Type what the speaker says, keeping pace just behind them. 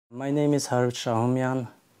My name is Harutyun Shahumyan.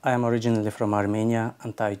 I am originally from Armenia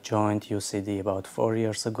and I joined UCD about 4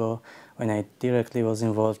 years ago when I directly was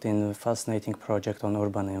involved in a fascinating project on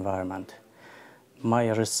urban environment. My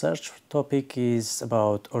research topic is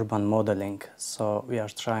about urban modeling, so we are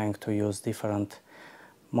trying to use different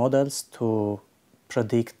models to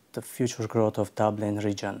predict the future growth of Dublin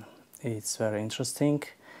region. It's very interesting.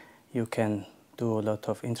 You can do a lot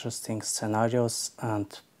of interesting scenarios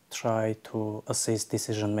and try to assist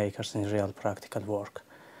decision makers in real practical work.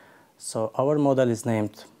 So our model is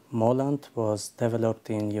named MOLAND, was developed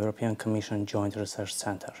in European Commission Joint Research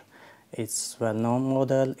Center. It's a well-known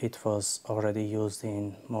model. It was already used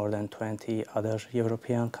in more than 20 other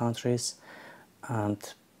European countries,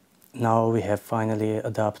 and now we have finally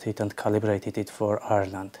adapted and calibrated it for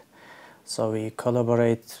Ireland. So we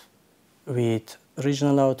collaborate with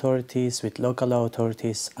regional authorities, with local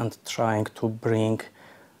authorities, and trying to bring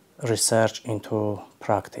research into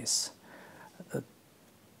practice.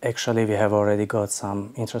 Actually, we have already got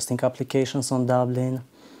some interesting applications on Dublin,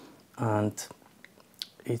 and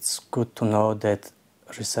it's good to know that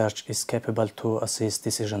research is capable to assist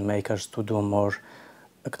decision makers to do more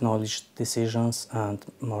acknowledged decisions and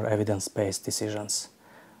more evidence-based decisions.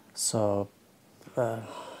 So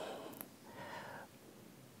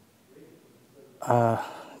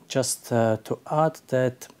just to add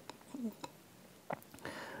that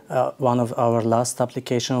one of our last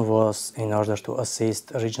applications was in order to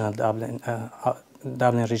assist regional Dublin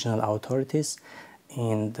regional authorities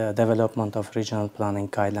in the development of regional planning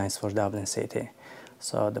guidelines for Dublin City.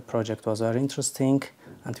 So the project was very interesting,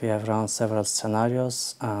 and we have run several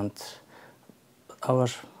scenarios, and our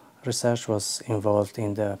research was involved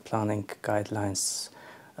in the planning guidelines.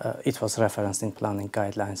 It was referenced in planning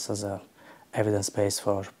guidelines as an evidence base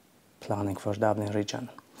for planning for Dublin region.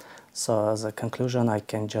 So as a conclusion, I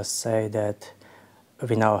can just say that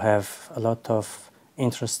we now have a lot of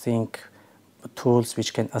interesting tools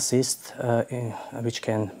which can assist, which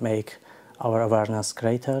can make our awareness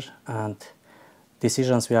greater, and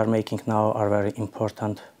decisions we are making now are very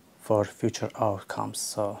important for future outcomes.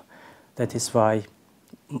 So that is why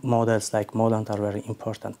models like MOLAND are very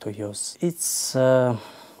important to use. It's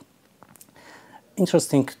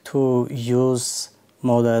interesting to use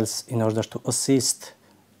models in order to assist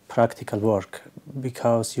practical work,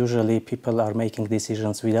 because usually people are making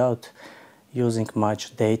decisions without using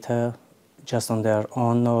much data, just on their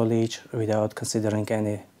own knowledge, without considering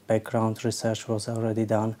any background research was already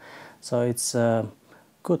done. So it's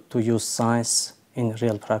good to use science in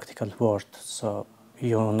real practical work, so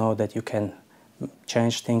you know that you can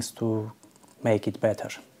change things to make it better.